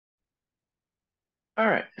All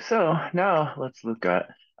right, so now let's look at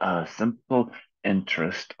simple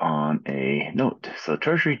interest on a note. So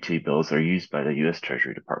Treasury T-bills are used by the U.S.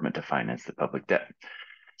 Treasury Department to finance the public debt.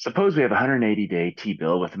 Suppose we have a 180-day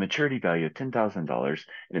T-bill with a maturity value of $10,000 and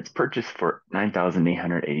it's purchased for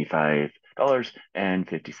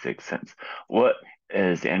 $9,885.56. What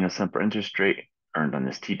is the annual simple interest rate earned on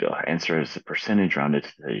this T-bill? Answer is a percentage rounded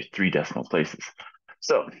to the three decimal places.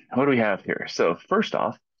 So what do we have here? So first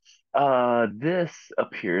off, this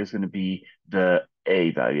up here is going to be the A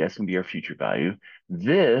value. That's going to be our future value.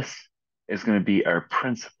 This is going to be our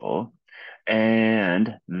principal.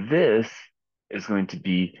 And this is going to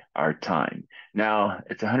be our time. Now,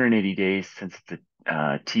 it's 180 days since it's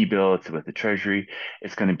a T-bill, it's with the Treasury.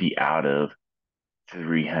 It's going to be out of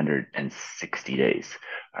 360 days.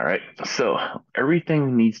 All right, so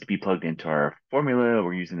everything needs to be plugged into our formula.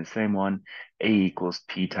 We're using the same one. A equals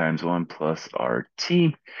P times 1 plus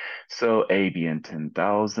RT. So A being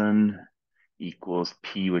 10,000 equals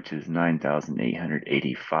P, which is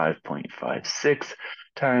 9,885.56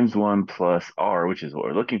 times 1 plus R, which is what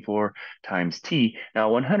we're looking for, times T.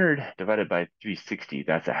 Now 100 divided by 360,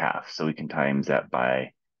 that's a half. So we can times that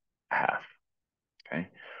by half, okay?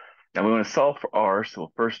 Now we want to solve for R, so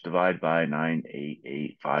we'll first divide by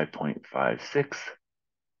 9885.56.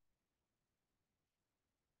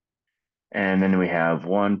 And then we have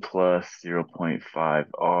 1 plus 0.5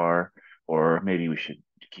 R, or maybe we should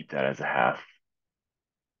keep that as a half.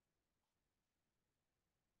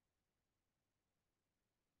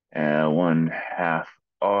 1 half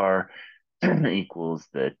R equals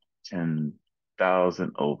the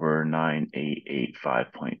 10,000 over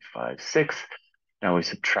 9885.56. Now we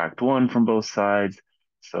subtract 1 from both sides.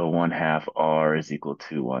 So 1 half R is equal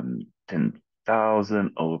to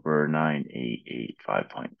 10,000 over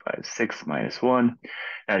 9885.56 minus 1.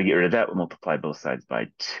 Now to get rid of that, we'll multiply both sides by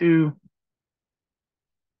 2.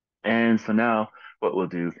 And so now what we'll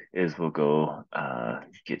do is we'll go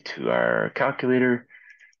get to our calculator.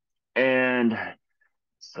 And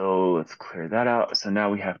so let's clear that out. So now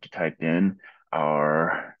we have to type in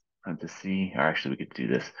our parenthesis, or actually we could do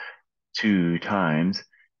this 2 times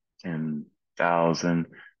 10,000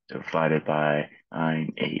 divided by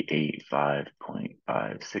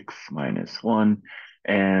 9885.56 minus 1.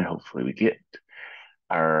 And hopefully we get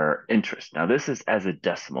our interest. Now this is as a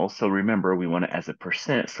decimal. So remember, we want it as a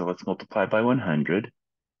percent. So let's multiply by 100.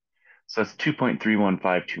 So that's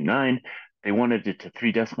 2.31529. They wanted it to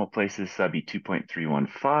three decimal places, so that'd be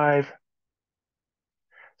 2.315.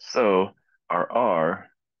 So our R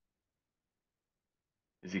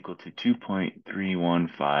is equal to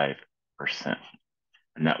 2.315%.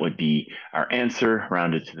 And that would be our answer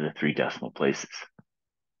rounded to the three decimal places.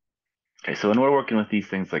 Okay, so when we're working with these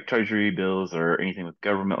things like treasury bills or anything with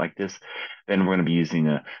government like this, then we're going to be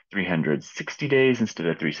using 360 days instead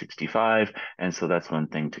of 365. And so that's one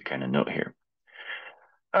thing to kind of note here.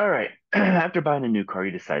 All right, after buying a new car,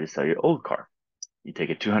 you decide to sell your old car. You take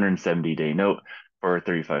a 270-day note for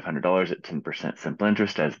 $3,500 at 10% simple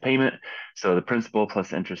interest as payment. So the principal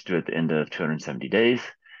plus interest due at the end of 270 days.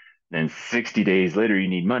 Then 60 days later, you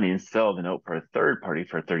need money and sell the note for a third party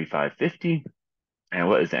for $3,550. And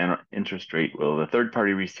what is the interest rate will the third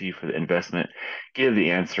party receive for the investment? Give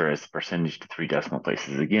the answer as a percentage to three decimal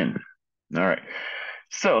places again. All right.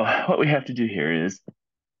 So what we have to do here is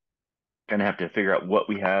going to have to figure out what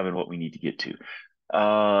we have and what we need to get to.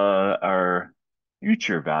 Our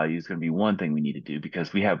future value is going to be one thing we need to do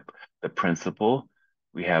because we have the principal,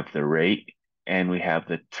 we have the rate, and we have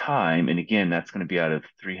the time. And again, that's going to be out of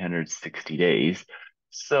 360 days.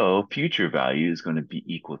 So future value is going to be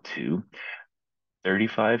equal to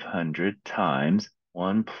 3,500 times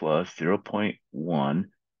 1 plus 0.1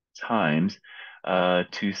 times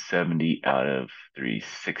 270 out of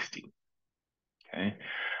 360. Okay,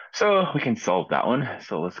 so we can solve that one.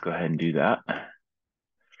 So let's go ahead and do that.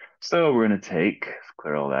 So we're going to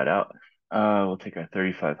clear all that out. We'll take our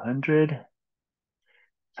 3,500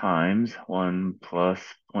 times 1 plus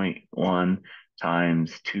 0.1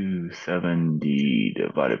 times 270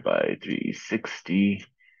 divided by 360.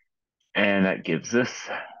 And that gives us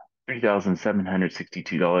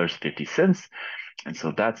 $3,762.50. And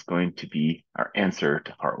so that's going to be our answer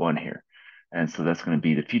to part one here. And so that's going to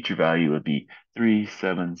be the future value would be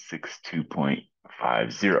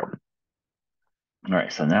 3762.50. All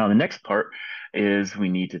right, so now the next part is we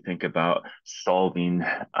need to think about solving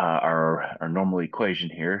our normal equation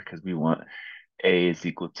here because we want A is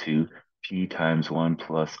equal to P times 1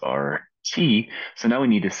 plus RT. So now we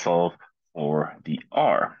need to solve for the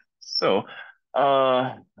R. So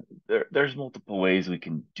there's multiple ways we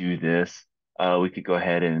can do this. we could go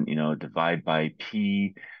ahead and, divide by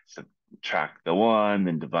P, subtract the 1,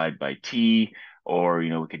 then divide by T, or,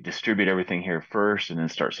 we could distribute everything here first and then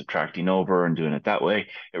start subtracting over and doing it that way.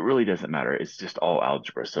 It really doesn't matter. It's just all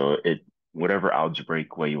algebra. So whatever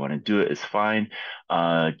algebraic way you want to do it is fine.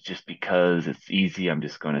 Just because it's easy, I'm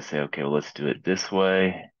just going to say, okay, well, let's do it this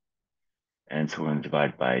way. And so we're going to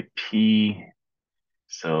divide by P.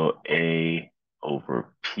 So A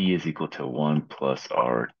over P is equal to 1 plus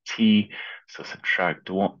RT. So subtract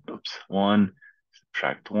 1, oops, 1,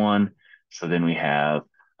 subtract 1. So then we have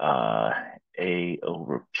uh, A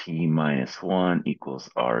over P minus 1 equals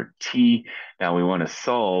RT. Now we want to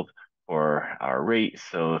solve for our rate.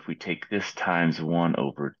 So if we take this times 1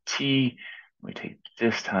 over T, we take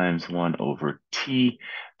this times 1 over T,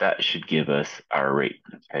 that should give us our rate.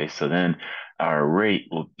 Okay, so then our rate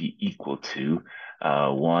will be equal to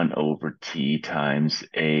 1 over T times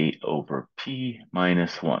A over P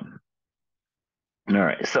minus 1. All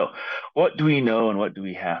right, so what do we know and what do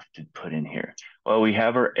we have to put in here? Well, we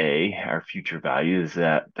have our A, our future value is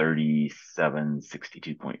at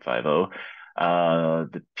 3762.50.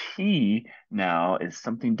 The P now is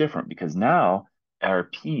something different because now our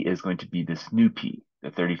P is going to be this new P,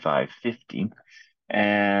 the 3550.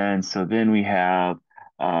 And so then we have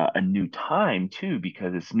a new time too,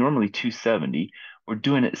 because it's normally 270. We're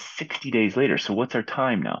doing it 60 days later. So what's our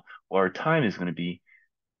time now? Well, our time is going to be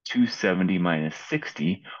 270 minus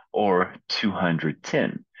 60 or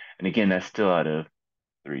 210. And again, that's still out of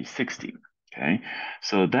 360. Okay,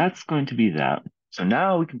 so that's going to be that. So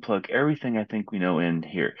now we can plug everything I think we know in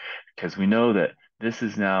here because we know that this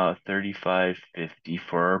is now 3550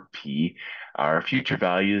 for our P. Our future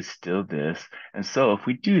value is still this. And so if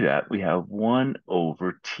we do that, we have 1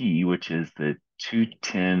 over T, which is the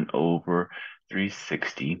 210 over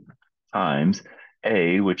 360 times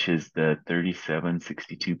A, which is the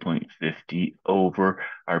 3762.50 over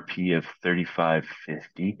our P of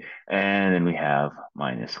 3550. And then we have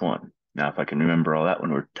minus 1. Now, if I can remember all that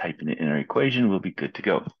when we're typing it in our equation, we'll be good to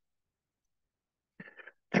go.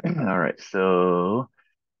 All right, so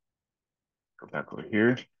go back over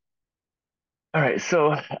here. All right,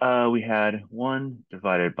 so we had 1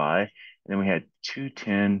 divided by, and then we had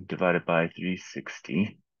 210 divided by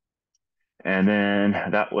 360. And then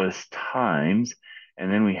that was times,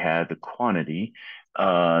 and then we had the quantity.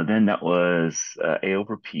 Then that was A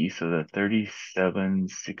over P, so the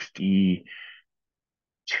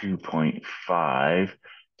 3762.5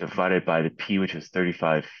 divided by the P, which is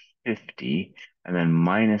 3550, and then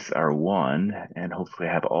minus our 1, and hopefully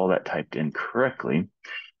I have all that typed in correctly.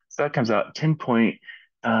 So that comes out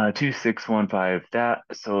 10.2615. That,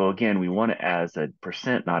 so again, we want it as a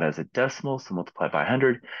percent, not as a decimal, so multiply by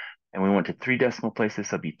 100. And we went to 3 decimal places,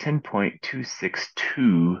 so it'll be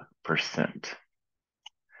 10.262%.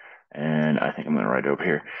 And I think I'm going to write it over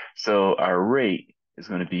here. So our rate is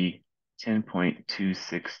going to be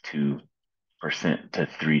 10.262% to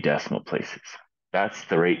 3 decimal places. That's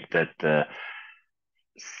the rate that the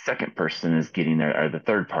second person is getting there, or the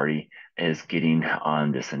third party is getting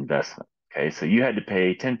on this investment. Okay, so you had to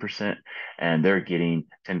pay 10% and they're getting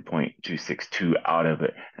 10.262 out of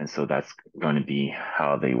it. And so that's going to be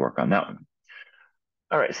how they work on that one.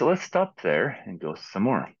 All right, so let's stop there and go some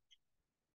more.